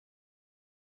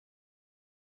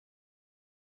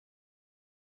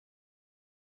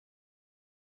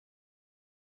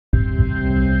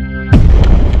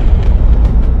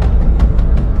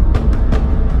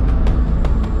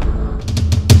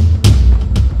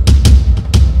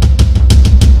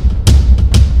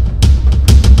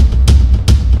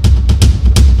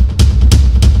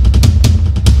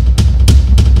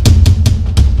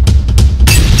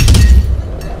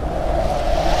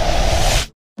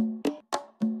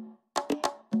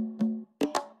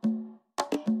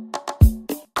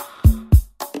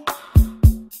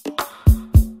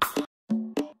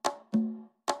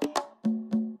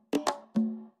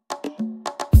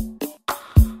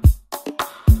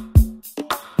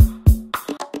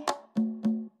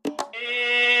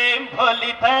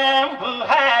भोलि त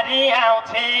बुहारी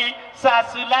आउँछे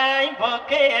सासुलाई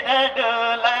बोकेर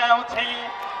डोलाउँछे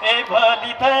ए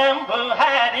भोलि त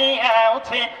बुहारी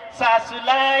आउँछे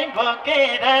सासुलाई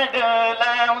बोकेर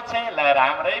डोलाउँछे ल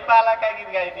राम्रै पालाका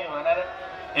गीत गाइदियो भनेर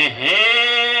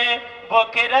एहे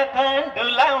बोकेर त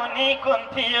डुलाउने कुन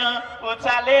थियो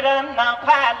उचालेर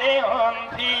नफाले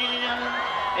हुन्थ्यो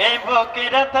ए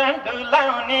बोकेर त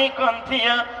डुलाउने कुन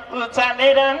थियो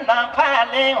उचालेर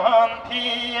नफाले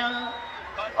हुन्थ्यो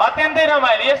अत्यन्तै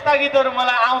रमाइलो यस्ता गीतहरू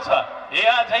मलाई आउँछ ए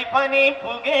अझै पनि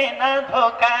पुगेन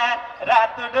धोका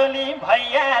रातो डोली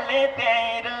भैयाले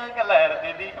त्यही रोगलर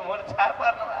दिदी मुर्छा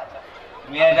पर्नु भएको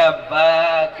छ मेरा बा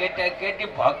केटाकेटी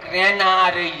भक्रेन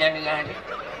आरैछन् गाडी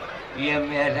यो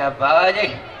मेरा बाजे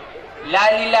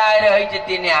लाली लाएर है चाहिँ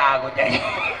तिनी आएको चाहिँ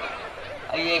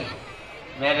ए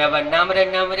मेरा बा नम्रे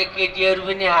नम्रे केटीहरू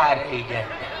पनि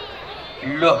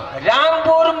आरैछन् लो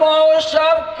रामपुर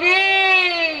महोत्सव कि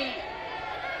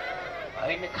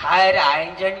होइन खाएर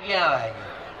आइन्छन् कि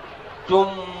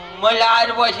चुम्म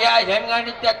लाएर बसिया छन्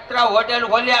गाडी त्यत्रो होटल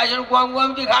खोलिया छन्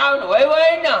गमगम्ती खाउनु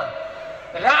होइन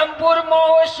रामपुर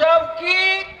महोत्सव कि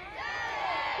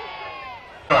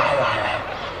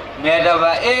मेरो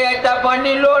बा ए यता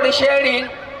पनि लोड सेडिङ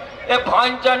ए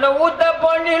भन्छन् उता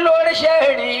पनि लोड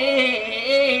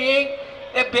सेडिङ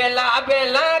ए बेला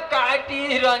बेला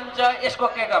काटिरहन्छ यसको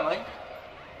के काम है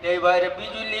त्यही भएर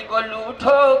बिजुलीको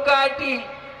लुठो काटी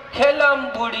खेलम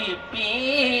बुढी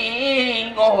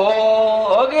पिङ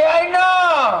हो कि होइन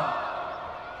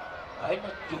होइन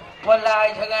चुप्प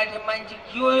लागेछ गाडी मान्छे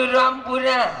के हो यो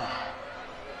रामपुरा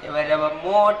त्यही भएर अब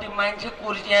मोटी मान्छे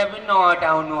कुर्सिया पनि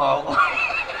नहटाउनु हो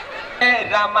ए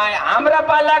रामायण हाम्रा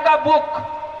पालाका बुक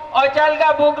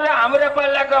अचलका बुक र हाम्रा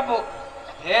पालाका बुक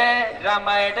हे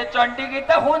रामायण चण्डी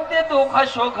गीत हुन्थे दुःख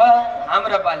सुख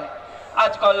हाम्रा पाला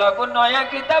आजकलको नयाँ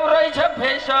किताब रहेछ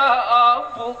फेस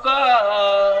बुक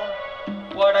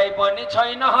पढाइ पनि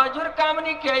छैन हजुर काम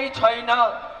नि केही छैन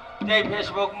त्यही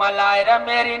फेसबुकमा लाएर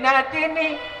मेरी नातिनी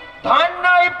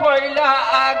धन्नै पहिला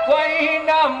गइन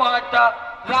म त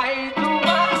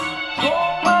राइजुमा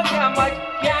झुमा क्यामज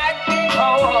क्याकी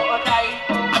हो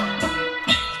राइजुमा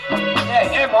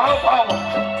ए भाउ भाउ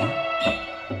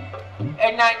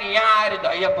ए नानी यहाँ आएर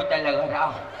धैया पुतला गरेर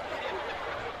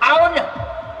आऊ न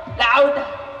ल आऊ त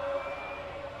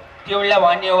तिमीलाई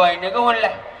भन्यो होइन कि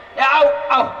उनलाई ए आऊ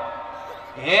आऊ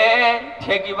हे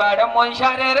ठेकीबाट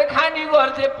मैसारेर खानी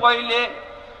गर्थे पहिले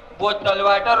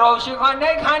बोतलबाट रौसी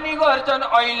खन्दै खानी गर्छन्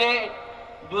अहिले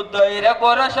दुध दही र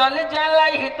गोरसले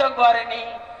ज्यानलाई हित गर्ने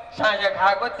साँझ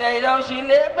खाएको त्यही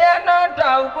रौसीले बिहान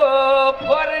टाउको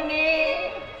फोर्ने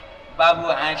बाबु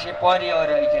हाँसे पर्यो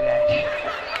रहेछ गाडी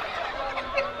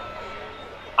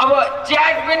अब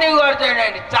च्याट पनि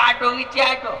गर्दैन चाट हो कि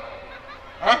च्याट हो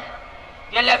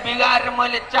त्यसलाई बिगारेर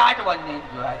मैले चाट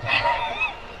भनिदिन्छु आज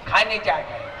खाने चाट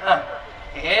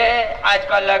हे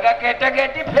आजकल लगा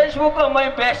केटाकेटी फेसबुकमै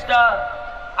व्यस्त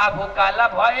आफू काला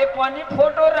भए पनि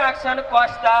फोटो राख्छन्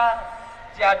कस्ता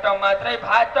च्याट मात्रै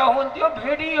भात हुन्थ्यो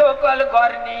भिडियो कल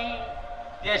गर्ने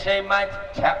त्यसैमा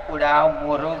उडा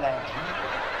मोरो गान्छ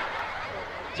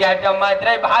च्याट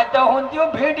मात्रै भात हुन्थ्यो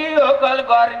भिडियो कल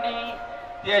गर्ने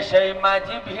त्यसैमा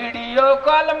भिडियो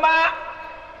कलमा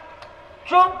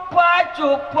चुप्प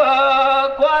चुप्प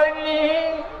गर्ने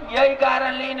यही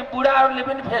कारणले यिनी बुढाहरूले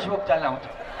पनि फेसबुक चलाउँछ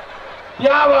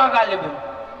बिहा भएकाले पनि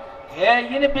हे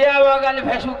यिनी बिहा भएकाले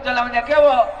फेसबुक चलाउँदा के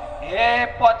हो हे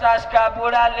 50 का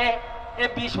बुढाले ए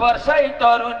 20 वर्षै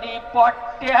तरुनी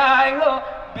पट्यायो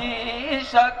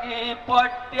 20 कि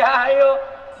पट्यायो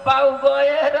बाउ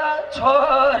गएर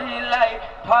छोरीलाई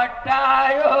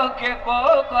ठट्टायो के को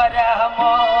गराम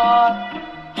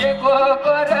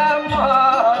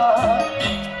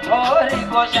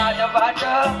छोरीको साथबाट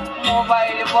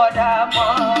मोबाइल बडाम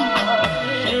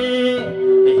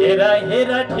हेर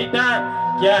हेर ठिटा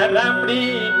क्या राम्री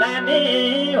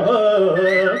नानी हो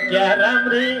क्या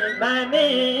राम्री नानी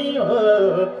हो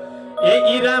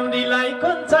ए राम्रीलाई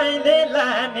कुन चाहिँले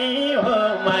लाने हो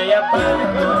माया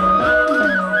पार्को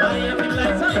माया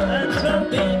मिलाई सम्झन्छु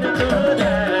दिन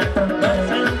तोरा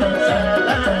बसन्दै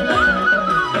सलाना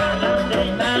क्या राम्री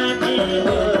नानी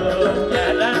हो क्या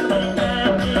राम्री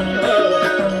नानी हो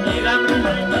ए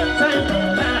राम्रीलाई कुन चाहिँले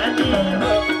लाने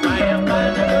हो माया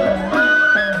पार्को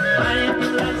माया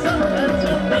मिलाई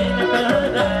सम्झन्छु दिन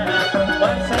तोरा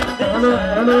बसन्दै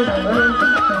सलाना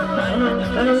माया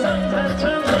मिलाई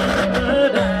सम्झन्छु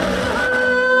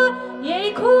यही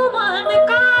खुमन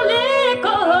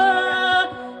कालेको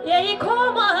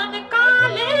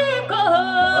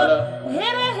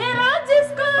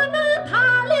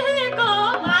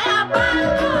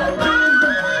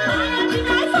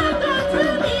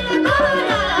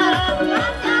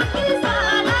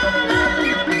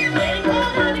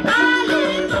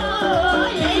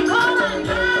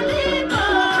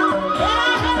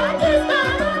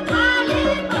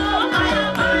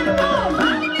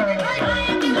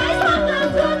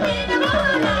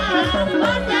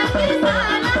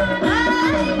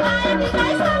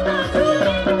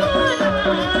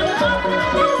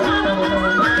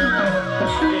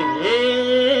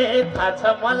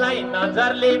मलाई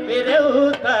नजरले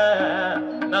बेरेउता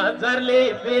नजरले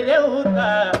बेरेउता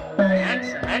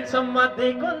ह्यान्डसम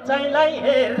मध्ये कुन चाहिँलाई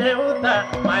हेरेउता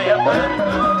माया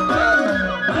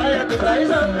माया तिमीलाई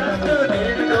सम्झन्छु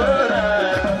दिन गोरा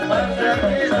मायाले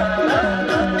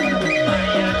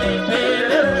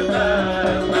बेरेउता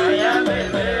मायाले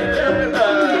बेरेउता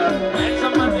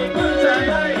ह्यान्डसम मध्ये कुन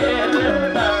चाहिँलाई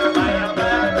हेरेउता माया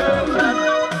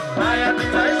माया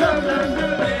तिमीलाई सम्झन्छु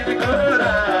दिन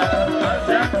गोरा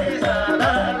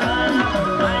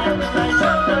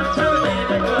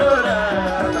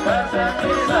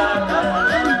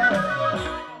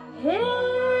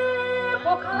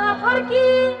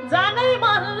जानै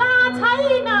महल्ला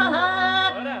छैन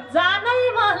जानै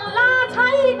महल्ला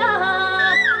छैन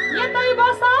यतै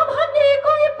बस भन्ने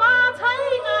कोही पा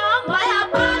छैन माया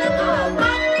पर्छ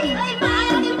माया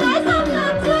तिमीलाई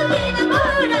सम्झन्छु दिन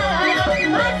गोरा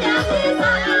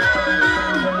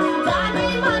जानै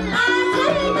महल्ला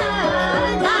छैन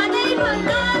जानै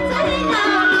महल्ला छैन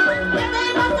यतै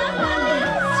बस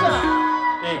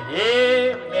भन्ने हे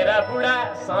मेरा बुढा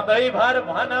सधैँभर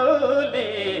भनौली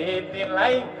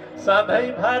तिमीलाई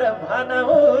सधैँभर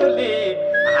भनौली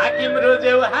हाकिम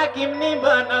रोजेउ हाकिम नि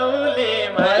बनौली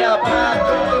माया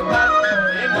पाको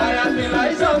माया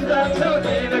तिमीलाई सम्झन्छु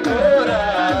दिन गोरा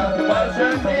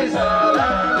वर्षन्ती सला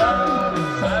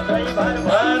सधैँभर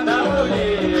भनौली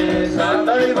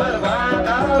सधैँभर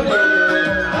भनौली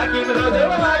हाकिम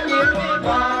रोजेउ हाकिम नि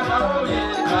बनौली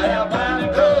माया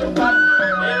पाको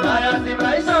माया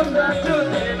तिमीलाई सम्झन्छु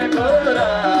दिन गोरा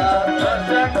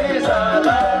वर्षन्ती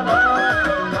सला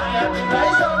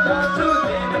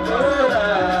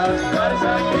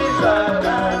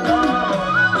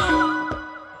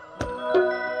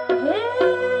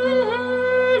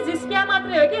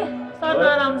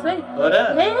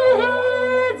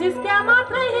जिस्क्या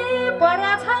मात्रै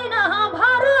पर्या छैन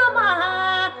भरमा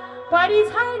परि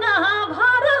छैन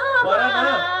भरमा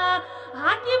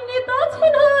हाकिम नि त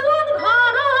छिनोलन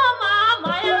घरमा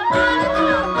माया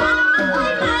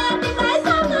तिमीलाई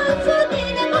सम्झन्छु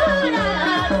दिन गोरा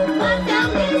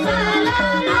वर्षन्ती सला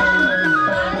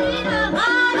पर्दैन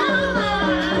भरमा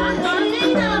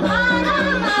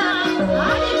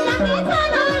हाकिम नि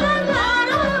छिनोलन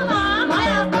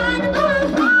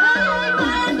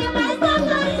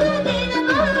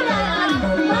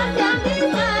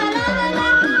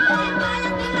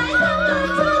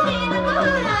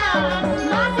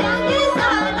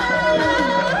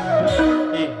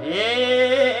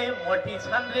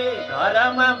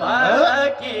घरमा माया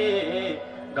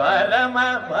घरमा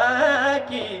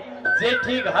बाकी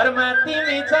जेठी घरमा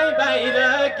तिमी चाहिँ बाहिर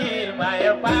कि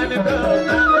माया पानको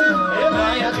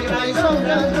माया तिमीलाई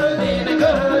सम्झन्छु दिन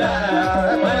गोरा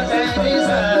वर्षन्ती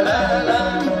सला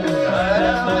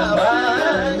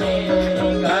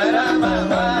घरमा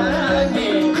बाकी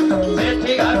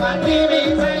जेठी घरमा तिमी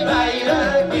चाहिँ बाहिर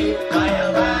कि माया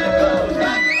पानको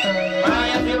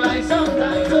माया तिमीलाई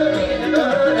सम्झन्छु दिन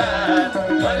गोरा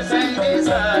वर्षन्ती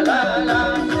सला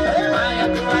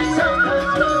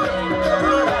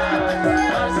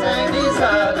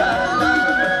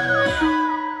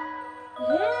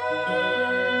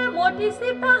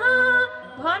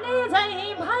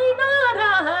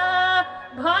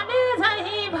भने झै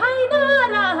भैन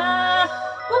रह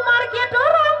कुमार केटो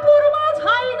रामपुरमा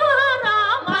छैन र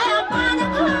माया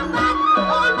पानको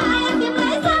माया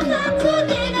तिमीलाई सम्झन्छु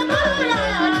दिन गोरा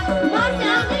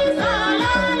वर्षन्ती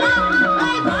सला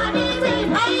भने झै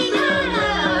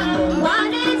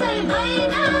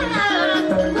भैन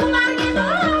कुमार केटो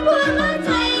रामपुरमा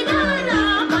छैन र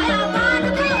माया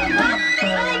पानको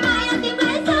माया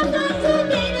तिमीलाई सम्झन्छु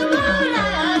दिन गोरा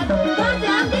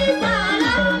वर्षन्ती सला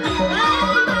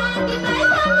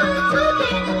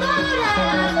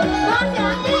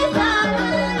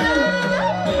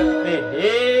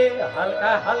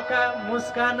हल्का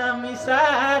मुस्कान मिसा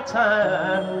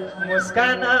छन्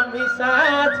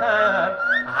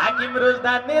हाकिम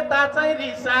रोज्दा नेता चाहिँ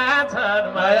रिसा छन्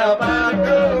माया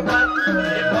पाको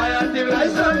माया तिमीलाई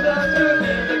सम्झन्छु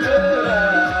दिन गोरा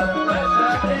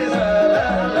वर्षन्ती सला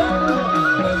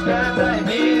मुस्कान चाहिँ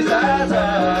मिसा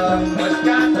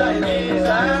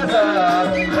छ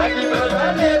हाकिम रोज्दा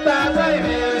नेता चाहिँ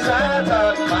रिसा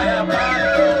छन् माया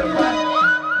पाको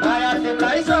माया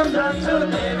तिमीलाई सम्झन्छु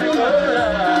दिन गोरा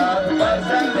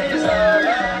वर्षन्ती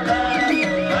सला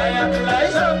माया तिमीलाई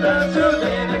सम्झन्छु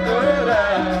दिन गोरा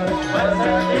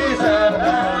वर्षन्ती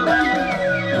सला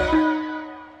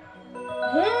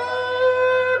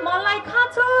मलाई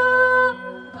खाँचो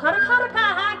भर्खर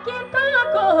कहाँ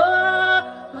केटाको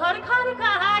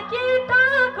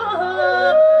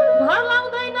भर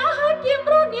लाउँदैन हाकिम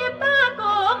र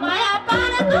नेताको माया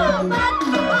पानको माया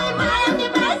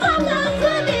तिमीलाई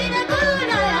सम्झन्छु दिन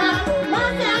गोरा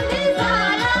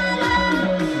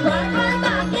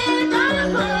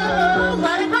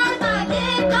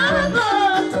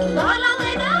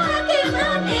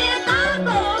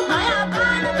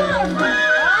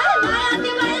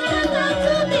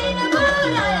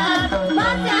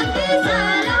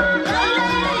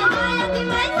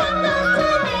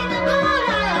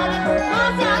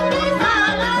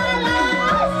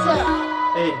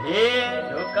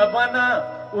मन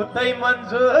उतै मन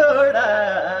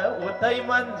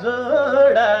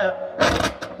जोडा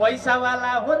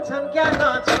पैसावाला हुन्छन् क्या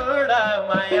नछोडा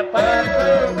माया पाको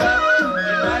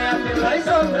माया तिमीलाई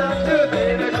सम्झन्छु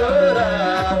दिन गोरा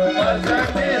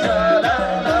मर्छन्ने सला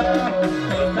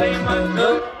उतै मन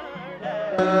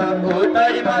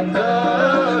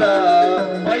जोडा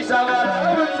पैसावाला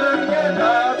हुन्छन् क्या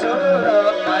नछोडा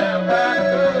माया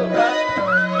पाको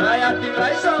माया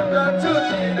तिमीलाई सम्झन्छु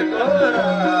दिन गोरा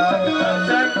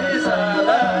मर्छन्ने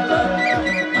सला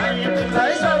माया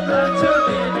तिमीलाई सम्झन्छु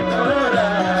दिन गोरा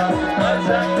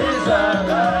मर्छन्ने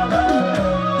सला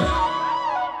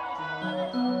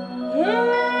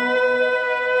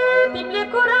तिमीले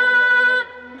कुरा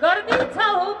गर्दिन्छौ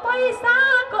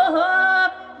पैसाको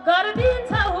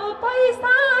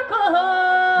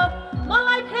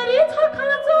मलाई फेरि छ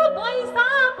खाँचो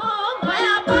पैसाको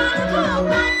माया पार्को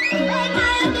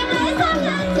माया तिमीलाई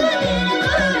सम्झन्छु दिन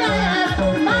गोरा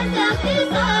मर्छन्ने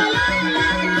सला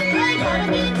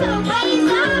गर्दिन्छौ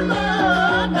पैसाको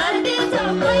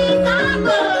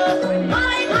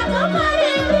मलाई खाँचो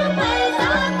परेको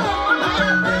पैसाको माया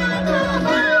पार्को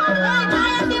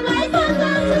माया तिमीलाई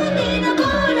सम्झन्छु दिन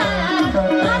गोरा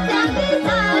मर्छन्ने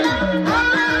सला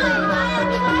माया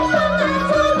तिमीलाई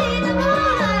सम्झन्छु दिन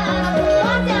गोरा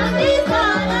मर्छन्ने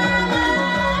सला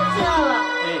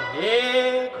ए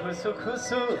खुसु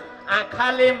खुसु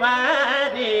आँखाले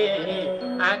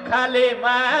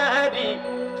मारी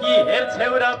कि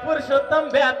हेर्छौ र पुरुषोत्तम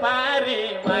व्यापारी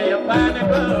माया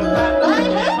पानको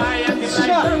माया तिमीलाई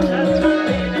सम्झन्छु